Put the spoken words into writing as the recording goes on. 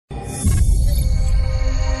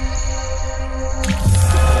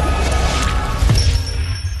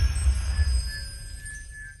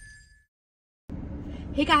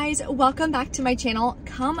Hey guys, welcome back to my channel.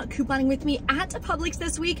 Come couponing with me at Publix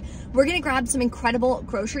this week. We're gonna grab some incredible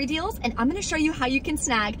grocery deals and I'm gonna show you how you can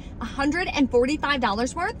snag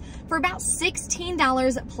 $145 worth for about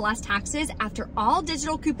 $16 plus taxes after all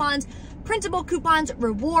digital coupons, printable coupons,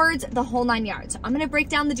 rewards, the whole 9 yards. I'm gonna break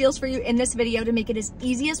down the deals for you in this video to make it as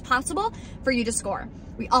easy as possible for you to score.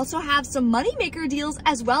 We also have some moneymaker deals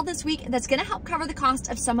as well this week that's gonna help cover the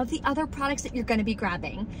cost of some of the other products that you're gonna be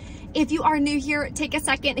grabbing. If you are new here, take a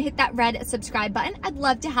second, hit that red subscribe button. I'd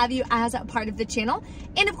love to have you as a part of the channel.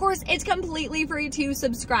 And of course, it's completely free to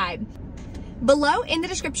subscribe. Below in the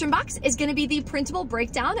description box is going to be the printable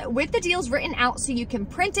breakdown with the deals written out so you can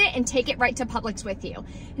print it and take it right to Publix with you.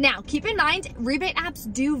 Now, keep in mind, rebate apps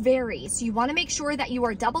do vary. So you want to make sure that you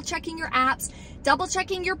are double checking your apps, double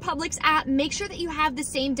checking your Publix app, make sure that you have the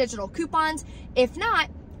same digital coupons. If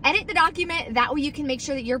not, edit the document. That way you can make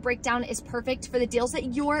sure that your breakdown is perfect for the deals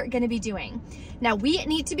that you're going to be doing. Now, we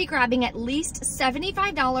need to be grabbing at least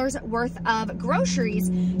 $75 worth of groceries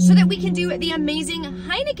so that we can do the amazing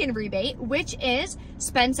Heineken rebate, which is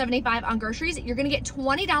spend $75 on groceries. You're going to get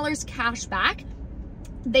 $20 cash back.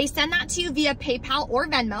 They send that to you via PayPal or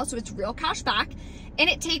Venmo, so it's real cash back, and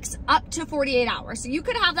it takes up to 48 hours. So you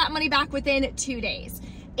could have that money back within 2 days.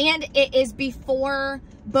 And it is before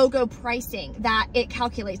BOGO pricing that it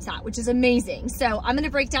calculates that, which is amazing. So I'm gonna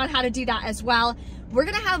break down how to do that as well. We're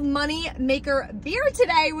gonna have money maker beer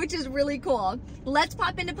today, which is really cool. Let's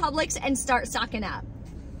pop into Publix and start stocking up.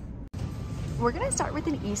 We're gonna start with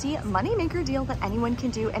an easy money maker deal that anyone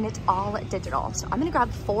can do, and it's all digital. So I'm gonna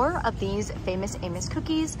grab 4 of these Famous Amos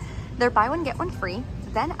cookies. They're buy one, get one free.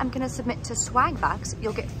 Then I'm gonna submit to Swag Bucks.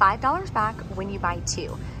 You'll get $5 back when you buy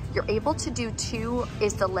 2. You're able to do 2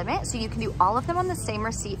 is the limit, so you can do all of them on the same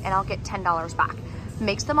receipt and I'll get $10 back.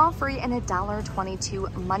 Makes them all free and a $1.22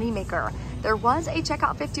 moneymaker. There was a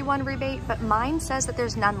checkout 51 rebate, but mine says that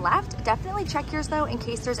there's none left. Definitely check yours though in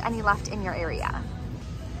case there's any left in your area.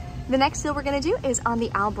 The next deal we're gonna do is on the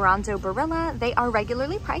Albronzo Barilla. They are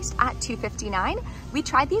regularly priced at $2.59. We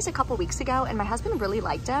tried these a couple weeks ago and my husband really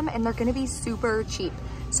liked them and they're gonna be super cheap.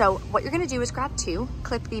 So what you're gonna do is grab 2,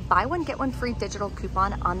 clip the buy one, get one free digital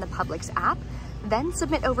coupon on the Publix app, then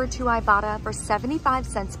submit over to Ibotta for 75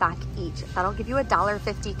 cents back each. That'll give you a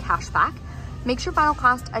 $1.50 cash back. Makes your final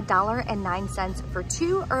cost $1.09 for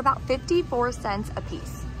 2 or about 54 cents a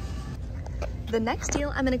piece. The next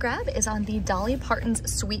deal I'm gonna grab is on the Dolly Parton's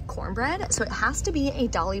sweet cornbread. So it has to be a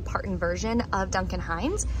Dolly Parton version of Duncan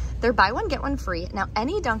Hines. They're buy one, get one free. Now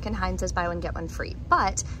any Duncan Hines is buy one, get one free,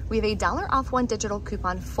 but we have a $1 off 1 digital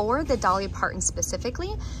coupon for the Dolly Parton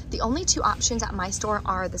specifically. The only 2 options at my store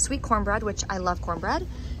are the sweet cornbread, which I love cornbread.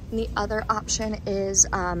 And the other option is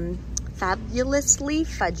fabulously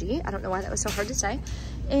fudgy. I don't know why that was so hard to say.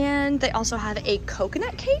 And they also have a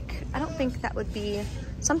coconut cake. I don't think that would be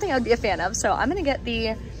something I'd be a fan of. So I'm gonna get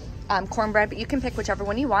the cornbread, but you can pick whichever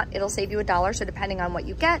one you want. It'll save you $1. So depending on what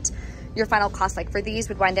you get, your final cost, like for these,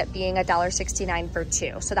 would wind up being $1.69 for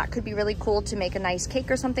 2. So that could be really cool to make a nice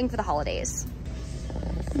cake or something for the holidays.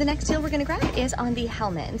 The next deal we're gonna grab is on the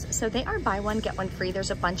Hellmann's. So they are buy one, get one free.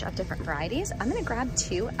 There's a bunch of different varieties. I'm gonna grab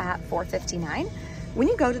 2 at $4.59. When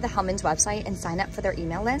you go to the Hellmann's website and sign up for their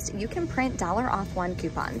email list, you can print $1 off 1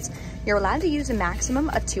 coupons. You're allowed to use a maximum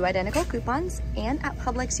of 2 identical coupons, and at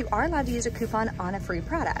Publix, you are allowed to use a coupon on a free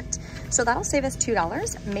product. So that'll save us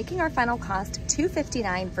 $2, making our final cost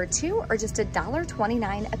 $2.59 for 2 or just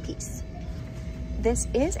 $1.29 a piece. This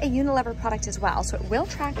is a Unilever product as well, so it will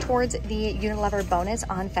track towards the Unilever bonus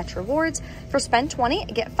on Fetch Rewards. For spend 20,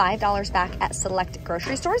 get $5 back at select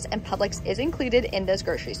grocery stores, and Publix is included in those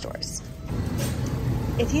grocery stores.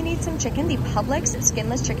 If you need some chicken, the Publix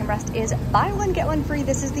skinless chicken breast is buy one, get one free.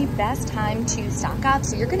 This is the best time to stock up.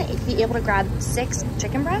 So you're gonna be able to grab 6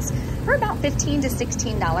 chicken breasts for about $15 to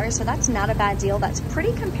 $16. So that's not a bad deal. That's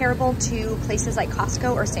pretty comparable to places like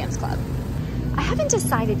Costco or Sam's Club. I haven't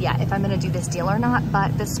decided yet if I'm gonna do this deal or not,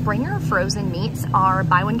 but the Springer frozen meats are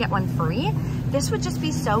buy one, get one free. This would just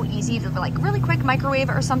be so easy to like really quick microwave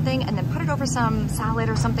or something and then put it over some salad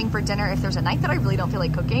or something for dinner if there's a night that I really don't feel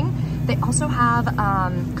like cooking. They also have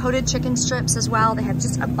coated chicken strips as well. They have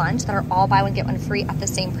just a bunch that are all buy one, get one free at the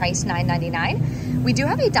same price, $9.99. We do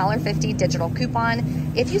have a $1.50 digital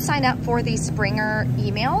coupon. If you sign up for the Springer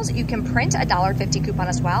emails, you can print a $1.50 coupon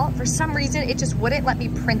as well. For some reason, it just wouldn't let me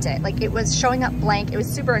print it. Like it was showing up blank. It was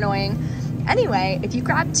super annoying. Anyway, if you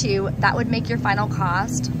grab 2, that would make your final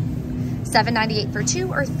cost $7.98 for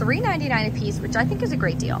 2 or $3.99 a piece, which I think is a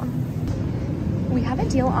great deal. We have a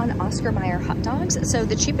deal on Oscar Mayer hot dogs. So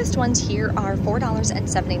the cheapest ones here are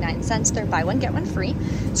 $4.79. They're buy one, get one free.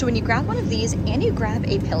 So when you grab one of these and you grab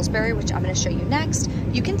a Pillsbury, which I'm gonna show you next,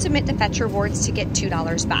 you can submit to Fetch Rewards to get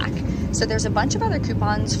 $2 back. So there's a bunch of other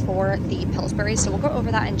coupons for the Pillsbury. So we'll go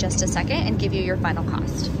over that in just a second and give you your final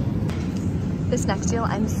cost. This next deal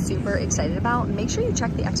I'm super excited about. Make sure you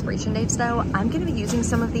check the expiration dates though. I'm gonna be using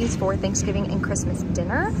some of these for Thanksgiving and Christmas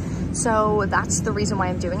dinner. So that's the reason why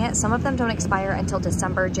I'm doing it. Some of them don't expire until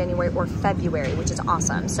December, January, or February, which is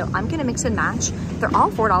awesome. So I'm gonna mix and match. They're all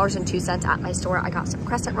 $4.02 at my store. I got some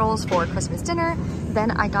crescent rolls for Christmas dinner.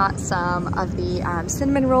 Then I got some of the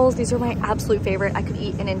cinnamon rolls. These are my absolute favorite. I could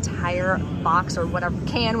eat an entire box or whatever,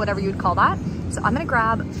 can, whatever you would call that. So I'm gonna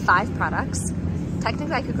grab 5 products.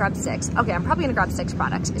 Technically I could grab 6. Okay, I'm probably gonna grab 6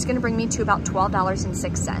 products. It's gonna bring me to about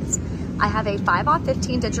 $12.06. I have a 5 off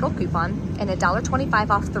 15 digital coupon and a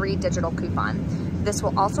 $1.25 off 3 digital coupon. This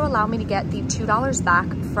will also allow me to get the $2 back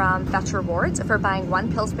from Fetch Rewards for buying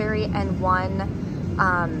 1 Pillsbury and 1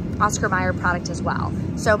 Oscar Mayer product as well.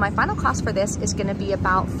 So my final cost for this is gonna be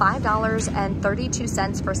about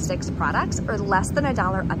 $5.32 for 6 products, or less than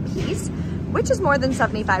 $1 a piece, which is more than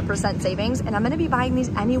 75% savings. And I'm gonna be buying these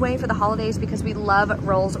anyway for the holidays because we love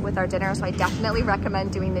rolls with our dinner. So I definitely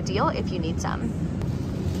recommend doing the deal if you need some.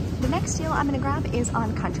 The next deal I'm gonna grab is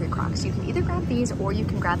on Country Crock. You can either grab these or you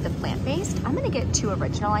can grab the plant-based. I'm gonna get 2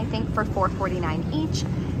 original, I think, for $4.49 each.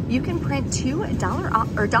 You can print 2 $1 off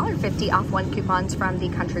or $1.50 off 1 coupons from the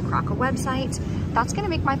Country Crock website. That's gonna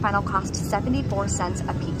make my final cost 74 cents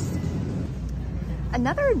a piece.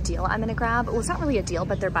 Another deal I'm gonna grab, well, it's not really a deal,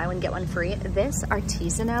 but they're buy one, get one free. This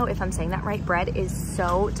artisanal, if I'm saying that right, bread is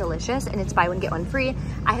so delicious, and it's buy one, get one free.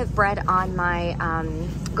 I have bread on my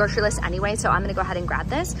grocery list anyway, so I'm gonna go ahead and grab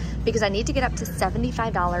this because I need to get up to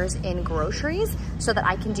 $75 in groceries so that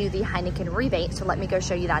I can do the Heineken rebate. So let me go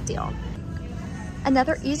show you that deal.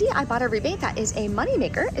 Another easy Ibotta rebate that is a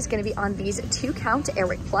moneymaker is gonna be on these 2-count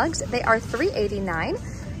Airwick plugs. They are $3.89.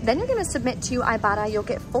 Then you're gonna submit to Ibotta, you'll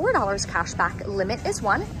get $4 cash back, limit is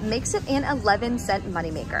 1, makes it an 11-cent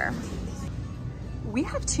moneymaker. We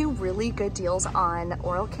have 2 really good deals on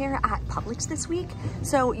oral care at Publix this week.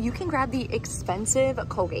 So you can grab the expensive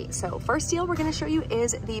Colgate. So first deal we're gonna show you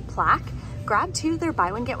is the plaque. Grab 2, they're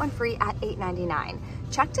buy one, get one free at $8.99.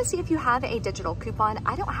 Check to see if you have a digital coupon.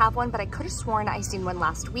 I don't have one, but I could have sworn I seen one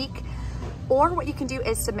last week. Or what you can do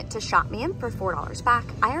is submit to Shop Me In for $4 back.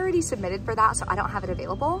 I already submitted for that, so I don't have it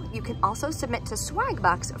available. You can also submit to Swag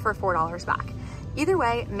Bucks for $4 back. Either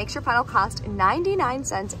way, makes your final cost 99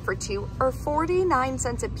 cents for 2 or 49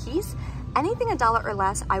 cents a piece. Anything $1 or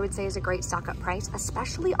less, I would say, is a great stock up price,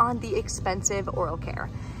 especially on the expensive oral care.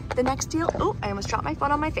 The next deal, oh, I almost dropped my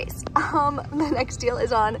phone on my face. The next deal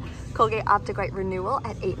is on Colgate Optic White Renewal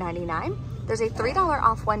at $8.99. There's a $3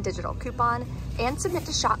 off 1 digital coupon, and submit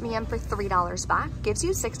to Shop Me In for $3 back, gives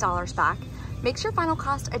you $6 back, makes your final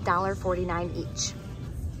cost $1.49 each.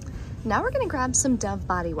 Now we're gonna grab some Dove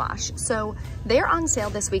body wash. So they're on sale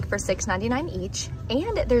this week for $6.99 each,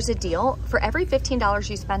 and there's a deal. For every $15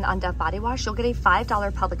 you spend on Dove body wash, you'll get a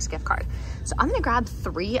 $5 Publix gift card. So I'm gonna grab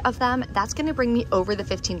 3 of them. That's gonna bring me over the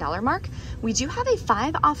 $15 mark. We do have a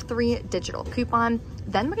 5 off 3 digital coupon.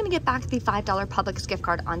 Then we're gonna get back the $5 Publix gift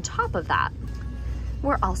card on top of that.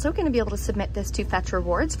 We're also gonna be able to submit this to Fetch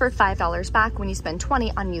Rewards for $5 back when you spend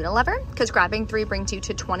 20 on Unilever, because grabbing 3 brings you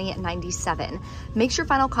to $20.97. Makes your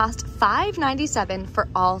final cost $5.97 for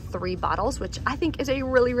all 3 bottles, which I think is a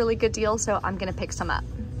really, really good deal, so I'm gonna pick some up.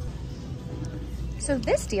 So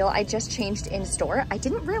this deal I just changed in store. I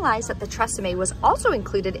didn't realize that the Tresemme was also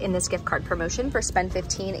included in this gift card promotion for spend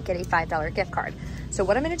 15, get a $5 gift card. So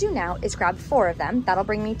what I'm gonna do now is grab 4 of them. That'll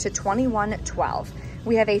bring me to $21.12.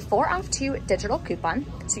 We have a 4 off 2 digital coupon,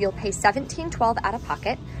 so you'll pay $17.12 out of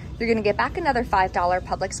pocket. You're gonna get back another $5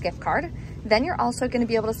 Publix gift card. Then you're also gonna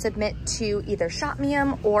be able to submit to either Shop Me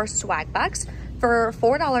In or Swag Bucks for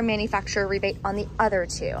 $4 manufacturer rebate on the other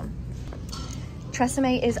 2.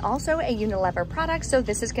 Tresemme is also a Unilever product, so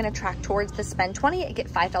this is gonna track towards the spend 20 and get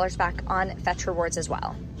 $5 back on Fetch Rewards as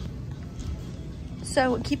well.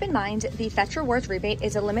 So keep in mind, the Fetch Rewards rebate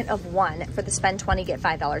is a limit of 1 for the spend 20, get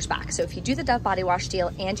 $5 back. So if you do the Dove body wash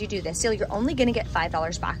deal and you do this deal, you're only gonna get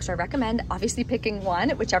 $5 back. So I recommend obviously picking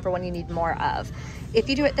one, whichever one you need more of. If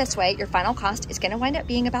you do it this way, your final cost is gonna wind up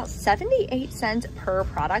being about 78 cents per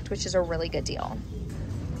product, which is a really good deal.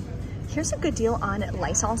 Here's a good deal on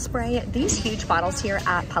Lysol spray. These huge bottles here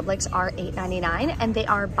at Publix are $8.99 and they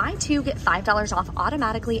are buy two, get $5 off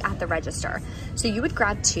automatically at the register. So you would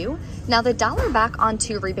grab two. Now the $1 back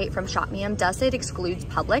onto rebate from ShopMeum does say it excludes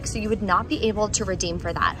Publix, so you would not be able to redeem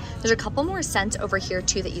for that. There's a couple more cents over here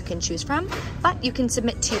too that you can choose from, but you can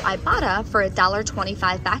submit to Ibotta for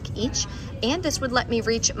 $1.25 back each. And this would let me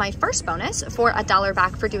reach my first bonus for $1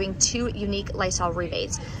 back for doing 2 unique Lysol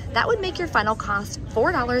rebates. That would make your final cost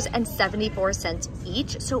 $4.74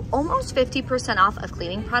 each, so almost 50% off of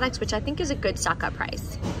cleaning products, which I think is a good stock up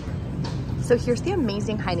price. So here's the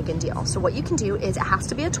amazing Heineken deal. So what you can do is it has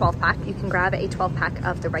to be a 12 pack. You can grab a 12 pack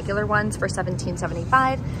of the regular ones for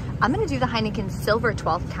 $17.75. I'm gonna do the Heineken silver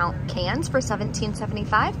 12 count cans for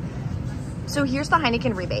 $17.75. So here's the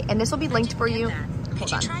Heineken rebate, and this will be linked for you. Could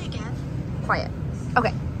you try again? Quiet.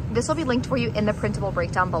 Okay, this will be linked for you in the printable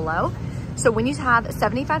breakdown below. So when you have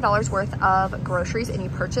 $75 worth of groceries and you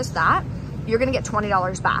purchase that, you're gonna get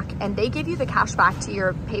 $20 back. And they give you the cash back to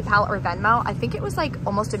your PayPal or Venmo. I think it was like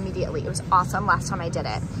almost immediately. It was awesome last time I did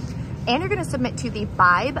it. And you're gonna submit to the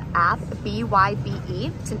Bybe app,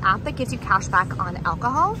 B-Y-B-E. It's an app that gives you cash back on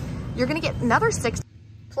alcohol. You're gonna get another $6.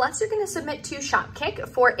 Plus, you're gonna submit to Shopkick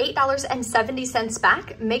for $8.70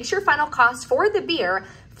 back. Makes your final cost for the beer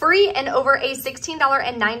free and over a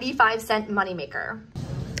 $16.95 moneymaker.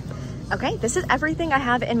 Okay, this is everything I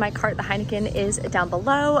have in my cart. The Heineken is down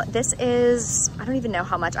below. This is, I don't even know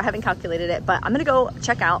how much, I haven't calculated it, but I'm gonna go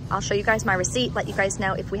check out. I'll show you guys my receipt, let you guys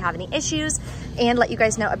know if we have any issues, and let you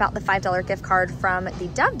guys know about the $5 gift card from the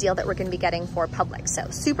Dove deal that we're gonna be getting for Publix. So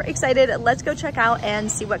super excited. Let's go check out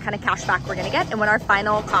and see what kind of cash back we're gonna get and what our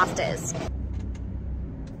final cost is.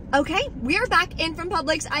 Okay, we are back in from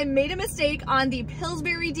Publix. I made a mistake on the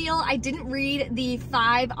Pillsbury deal. I didn't read the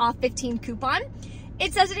 5 off 15 coupon.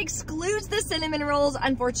 It says it excludes the cinnamon rolls,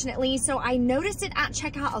 unfortunately. So I noticed it at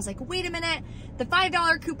checkout. I was like, wait a minute, the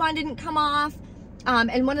 $5 coupon didn't come off.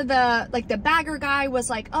 And one of the, like the bagger guy was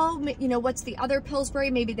like, oh, you know, what's the other Pillsbury?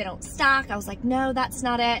 Maybe they don't stock. I was like, no, that's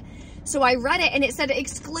not it. So I read it and it said it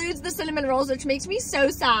excludes the cinnamon rolls, which makes me so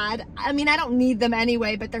sad. I mean, I don't need them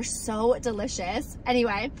anyway, but they're so delicious.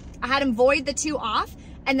 Anyway, I had them void the 2 off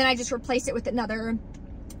and then I just replaced it with another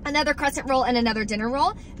crescent roll and another dinner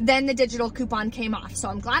roll. Then the digital coupon came off. So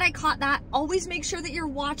I'm glad I caught that. Always make sure that you're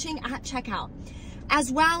watching at checkout.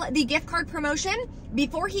 As well, the gift card promotion,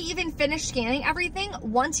 before he even finished scanning everything,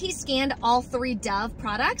 once he scanned all 3 Dove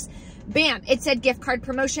products, bam, it said gift card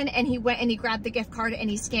promotion, and he went and he grabbed the gift card and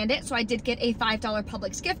he scanned it. So I did get a $5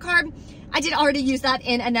 Publix gift card. I did already use that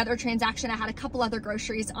in another transaction. I had a couple other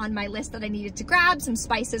groceries on my list that I needed to grab, some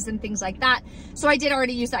spices and things like that. So I did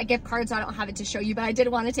already use that gift card, so I don't have it to show you, but I did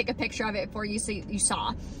want to take a picture of it for you so you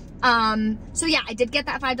saw. So yeah, I did get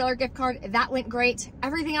that $5 gift card. That went great.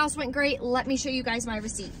 Everything else went great. Let me show you guys my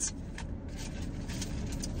receipt.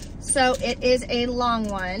 So it is a long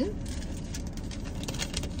one.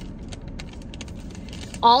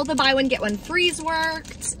 All the buy one, get one frees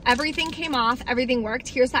worked. Everything came off, everything worked.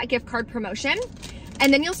 Here's that gift card promotion.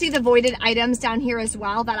 And then you'll see the voided items down here as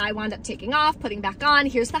well that I wound up taking off, putting back on.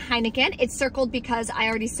 Here's the Heineken. It's circled because I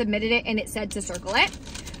already submitted it and it said to circle it.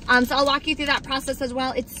 So I'll walk you through that process as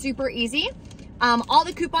well. It's super easy. All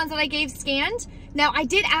the coupons that I gave scanned. Now I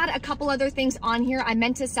did add a couple other things on here. I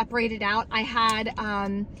meant to separate it out. I had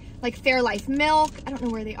like Fairlife milk. I don't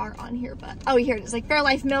know where they are on here, but oh, here it is, like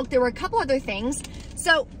Fairlife milk. There were a couple other things.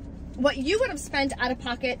 So what you would have spent out of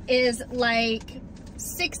pocket is like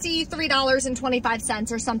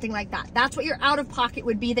 $63.25 or something like that. That's what your out of pocket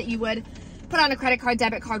would be that you would put on a credit card,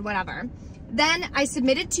 debit card, whatever. Then I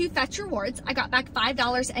submitted to Fetch Rewards. I got back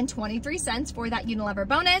 $5.23 for that Unilever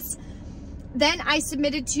bonus. Then I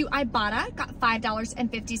submitted to Ibotta, got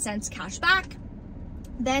 $5.50 cash back.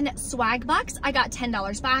 Then Swag Bucks, I got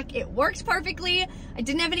 $10 back. It worked perfectly. I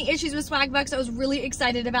didn't have any issues with Swag Bucks. I was really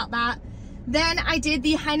excited about that. Then I did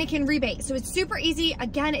the Heineken rebate. So it's super easy.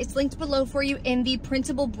 Again, it's linked below for you in the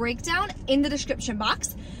printable breakdown in the description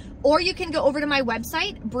box. Or you can go over to my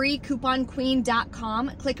website,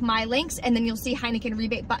 briecouponqueen.com, click my links, and then you'll see Heineken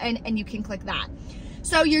rebate button and you can click that.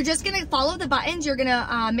 So you're just gonna follow the buttons. You're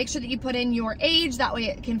gonna make sure that you put in your age. That way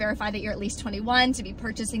it can verify that you're at least 21 to be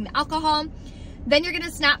purchasing the alcohol. Then you're gonna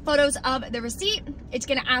snap photos of the receipt. It's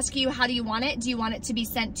gonna ask you, how do you want it? Do you want it to be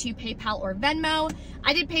sent to PayPal or Venmo?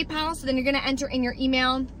 I did PayPal, so then you're gonna enter in your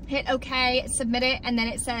email, hit okay, submit it, and then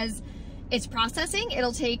it says it's processing.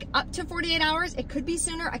 It'll take up to 48 hours. It could be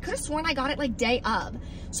sooner. I could have sworn I got it like day of.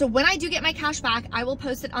 So when I do get my cash back, I will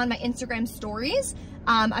post it on my Instagram stories.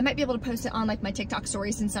 I might be able to post it on like my TikTok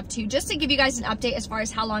stories and stuff too, just to give you guys an update as far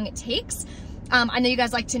as how long it takes. I know you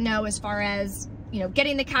guys like to know as far as you know,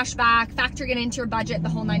 getting the cash back, factoring it into your budget, the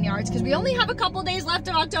whole 9 yards, because we only have a couple days left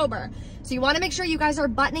of October. So you want to make sure you guys are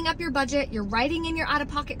buttoning up your budget, you're writing in your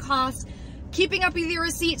out-of-pocket costs, keeping up with your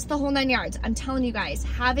receipts, the whole 9 yards. I'm telling you guys,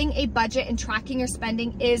 having a budget and tracking your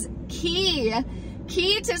spending is key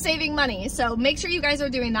to saving money. So make sure you guys are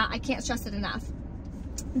doing that. I can't stress it enough.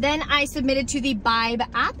 Then I submitted to the Vibe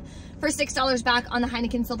app for $6 back on the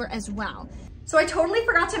Heineken Silver as well. So I totally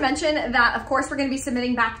forgot to mention that, of course, we're gonna be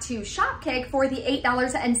submitting back to Shopkick for the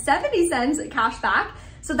 $8.70 cash back.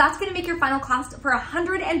 So that's gonna make your final cost for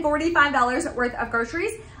 $145 worth of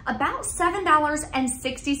groceries, about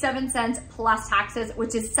 $7.67 plus taxes,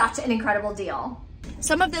 which is such an incredible deal.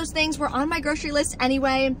 Some of those things were on my grocery list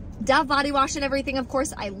anyway. Dove body wash and everything, of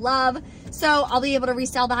course, I love. So I'll be able to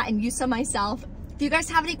resell that and use some myself. If you guys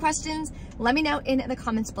have any questions, let me know in the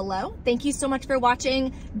comments below. Thank you so much for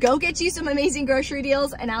watching. Go get you some amazing grocery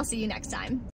deals, and I'll see you next time.